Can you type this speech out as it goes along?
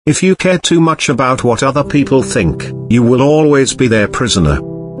If you care too much about what other people think, you will always be their prisoner.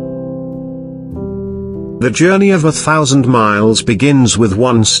 The journey of 1,000 miles begins with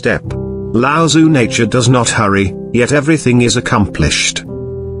one step. Lao Tzu: nature does not hurry, yet everything is accomplished.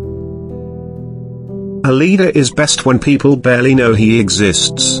 A leader is best when people barely know he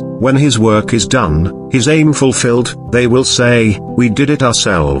exists. When his work is done, his aim fulfilled, they will say, "We did it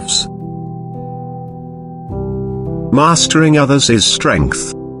ourselves." Mastering others is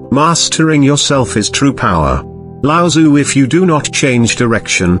strength. Mastering yourself is true power. Lao Tzu: if you do not change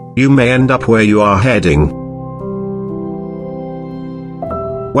direction, you may end up where you are heading.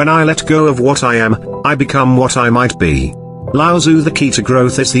 When I let go of what I am, I become what I might be. Lao Tzu: the key to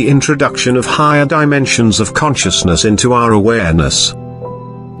growth is the introduction of higher dimensions of consciousness into our awareness.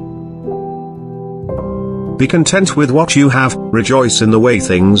 Be content with what you have, rejoice in the way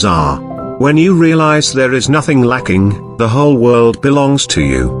things are. When you realize there is nothing lacking, the whole world belongs to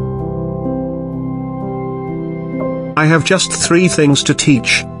you. I have just 3 things to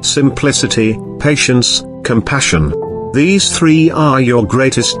teach: simplicity, patience, compassion. These 3 are your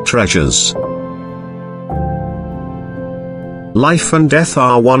greatest treasures. Life and death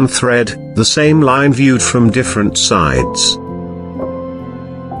are one thread, the same line viewed from different sides.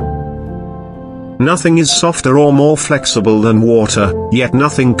 Nothing is softer or more flexible than water, yet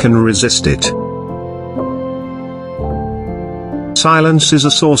nothing can resist it. Silence is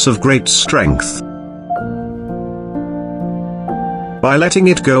a source of great strength. By letting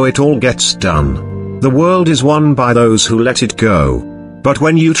it go, it all gets done. The world is won by those who let it go. But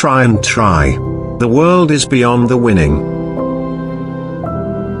when you try and try, the world is beyond the winning.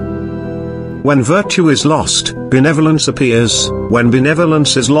 When virtue is lost, benevolence appears. When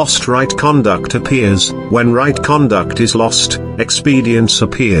benevolence is lost, right conduct appears. When right conduct is lost, expedience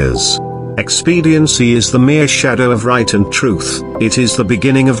appears. Expediency is the mere shadow of right and truth. It is the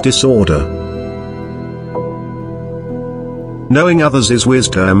beginning of disorder. Knowing others is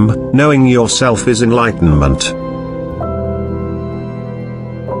wisdom, knowing yourself is enlightenment.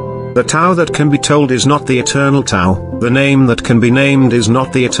 The Tao that can be told is not the eternal Tao, the name that can be named is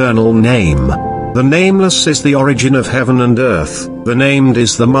not the eternal name. The nameless is the origin of heaven and earth, the named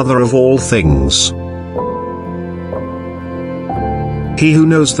is the mother of all things. He who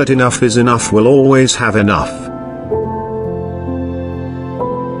knows that enough is enough will always have enough.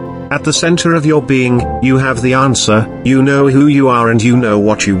 At the center of your being, you have the answer, you know who you are and you know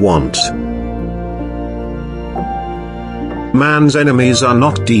what you want. Man's enemies are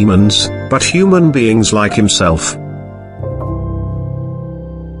not demons, but human beings like himself.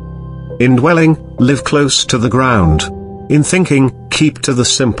 In dwelling, live close to the ground. In thinking, keep to the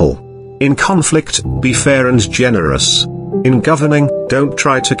simple. In conflict, be fair and generous. In governing, don't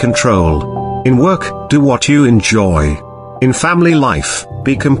try to control. In work, do what you enjoy. In family life,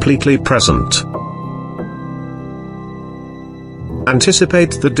 be completely present.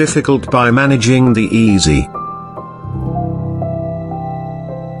 Anticipate the difficult by managing the easy.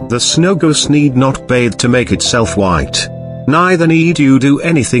 The snow goose need not bathe to make itself white. Neither need you do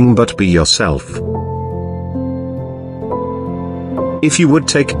anything but be yourself. If you would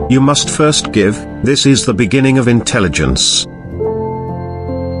take, you must first give. This is the beginning of intelligence.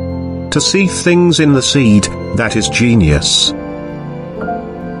 To see things in the seed, that is genius.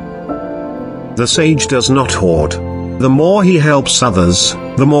 The sage does not hoard. The more he helps others,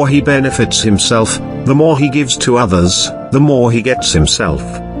 the more he benefits himself, the more he gives to others, the more he gets himself.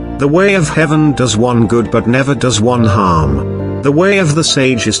 The way of heaven does one good but never does one harm. The way of the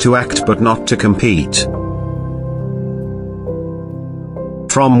sage is to act but not to compete.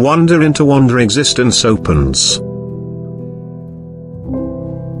 From wonder into wonder existence opens.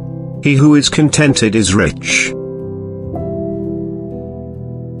 He who is contented is rich.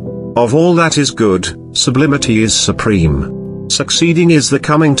 Of all that is good, sublimity is supreme. Succeeding is the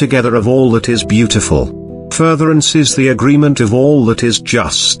coming together of all that is beautiful. Furtherance is the agreement of all that is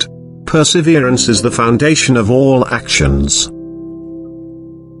just. Perseverance is the foundation of all actions.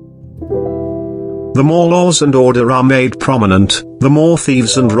 The more laws and order are made prominent, the more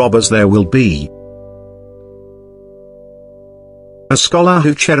thieves and robbers there will be. A scholar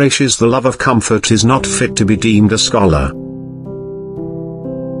who cherishes the love of comfort is not fit to be deemed a scholar.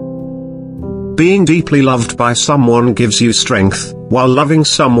 Being deeply loved by someone gives you strength, while loving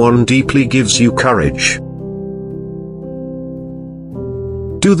someone deeply gives you courage.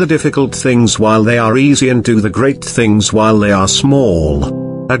 Do the difficult things while they are easy and do the great things while they are small.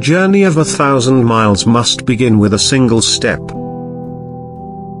 A journey of 1,000 miles must begin with a single step.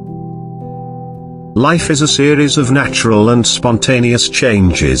 Life is a series of natural and spontaneous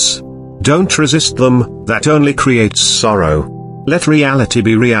changes. Don't resist them, that only creates sorrow. Let reality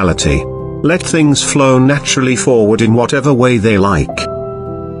be reality. Let things flow naturally forward in whatever way they like.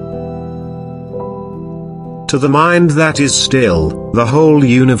 To the mind that is still, the whole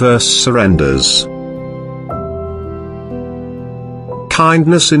universe surrenders.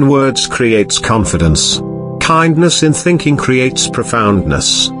 Kindness in words creates confidence. Kindness in thinking creates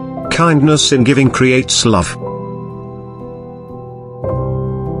profoundness. Kindness in giving creates love.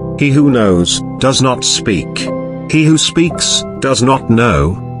 He who knows, does not speak. He who speaks, does not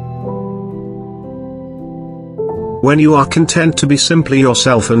know. When you are content to be simply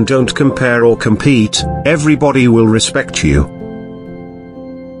yourself and don't compare or compete, everybody will respect you.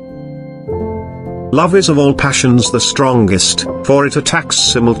 Love is of all passions the strongest, for it attacks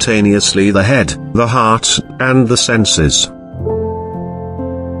simultaneously the head, the heart, and the senses.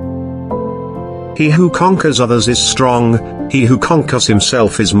 He who conquers others is strong, he who conquers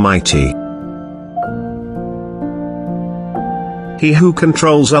himself is mighty. He who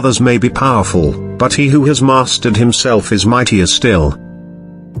controls others may be powerful, but he who has mastered himself is mightier still.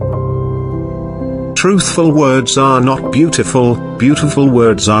 Truthful words are not beautiful, beautiful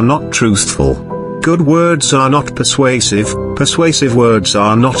words are not truthful. Good words are not persuasive, persuasive words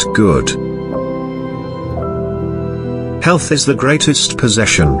are not good. Health is the greatest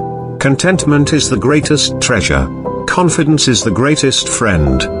possession. Contentment is the greatest treasure. Confidence is the greatest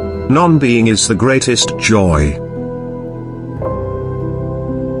friend. Non-being is the greatest joy.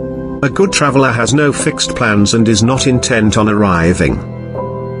 A good traveler has no fixed plans and is not intent on arriving.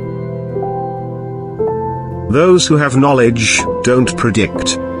 Those who have knowledge don't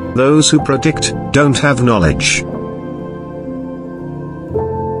predict. Those who predict don't have knowledge.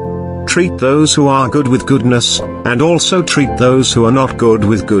 Treat those who are good with goodness, and also treat those who are not good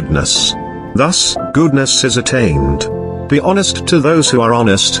with goodness. Thus, goodness is attained. Be honest to those who are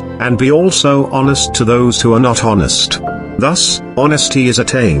honest, and be also honest to those who are not honest. Thus, honesty is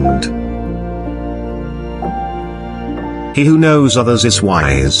attained. He who knows others is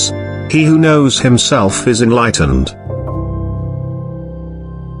wise. He who knows himself is enlightened.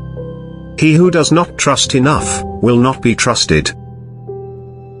 He who does not trust enough, will not be trusted.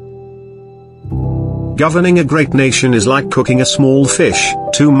 Governing a great nation is like cooking a small fish,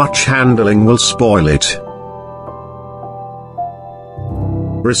 too much handling will spoil it.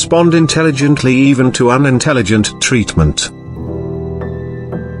 Respond intelligently even to unintelligent treatment.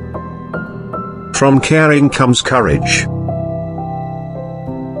 From caring comes courage.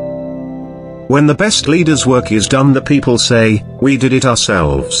 When the best leader's work is done, the people say, "We did it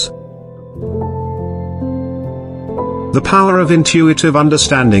ourselves." The power of intuitive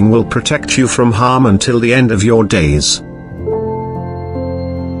understanding will protect you from harm until the end of your days.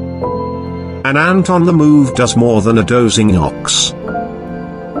 An ant on the move does more than a dozing ox.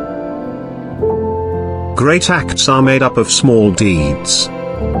 Great acts are made up of small deeds.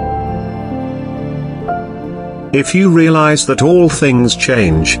 If you realize that all things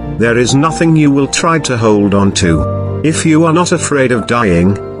change, there is nothing you will try to hold on to. If you are not afraid of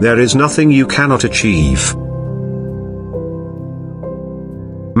dying, there is nothing you cannot achieve.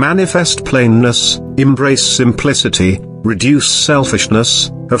 Manifest plainness, embrace simplicity, reduce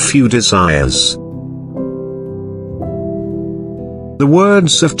selfishness, have few desires. The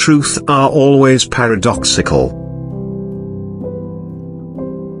words of truth are always paradoxical.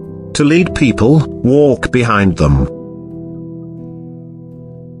 To lead people, walk behind them.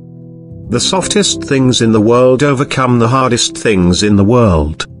 The softest things in the world overcome the hardest things in the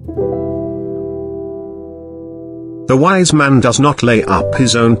world. The wise man does not lay up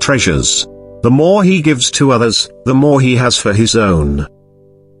his own treasures. The more he gives to others, the more he has for his own.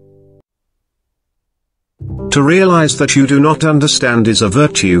 To realize that you do not understand is a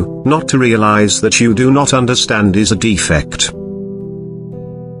virtue, not to realize that you do not understand is a defect.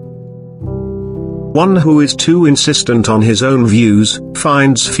 One who is too insistent on his own views,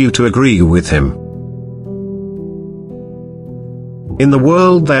 finds few to agree with him. In the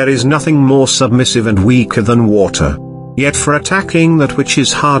world there is nothing more submissive and weaker than water. Yet for attacking that which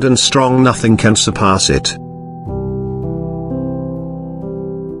is hard and strong nothing can surpass it.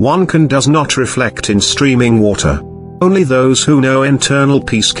 One can does not reflect in streaming water. Only those who know internal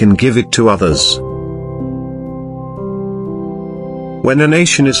peace can give it to others. When a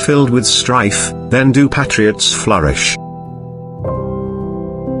nation is filled with strife, then do patriots flourish.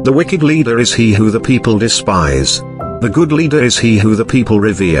 The wicked leader is he who the people despise. The good leader is he who the people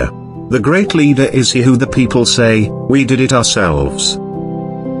revere. The great leader is he who the people say, "We did it ourselves."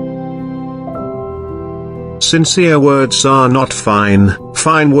 Sincere words are not fine,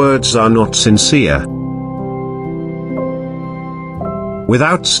 fine words are not sincere.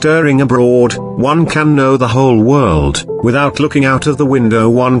 Without stirring abroad, one can know the whole world. Without looking out of the window,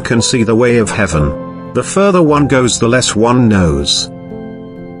 one can see the way of heaven. The further one goes, the less one knows.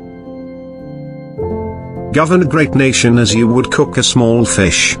 Govern a great nation as you would cook a small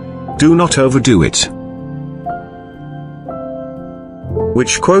fish. Do not overdo it.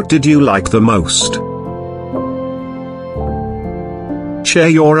 Which quote did you like the most? Share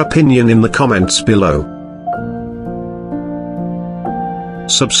your opinion in the comments below.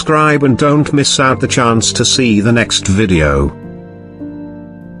 Subscribe and don't miss out the chance to see the next video.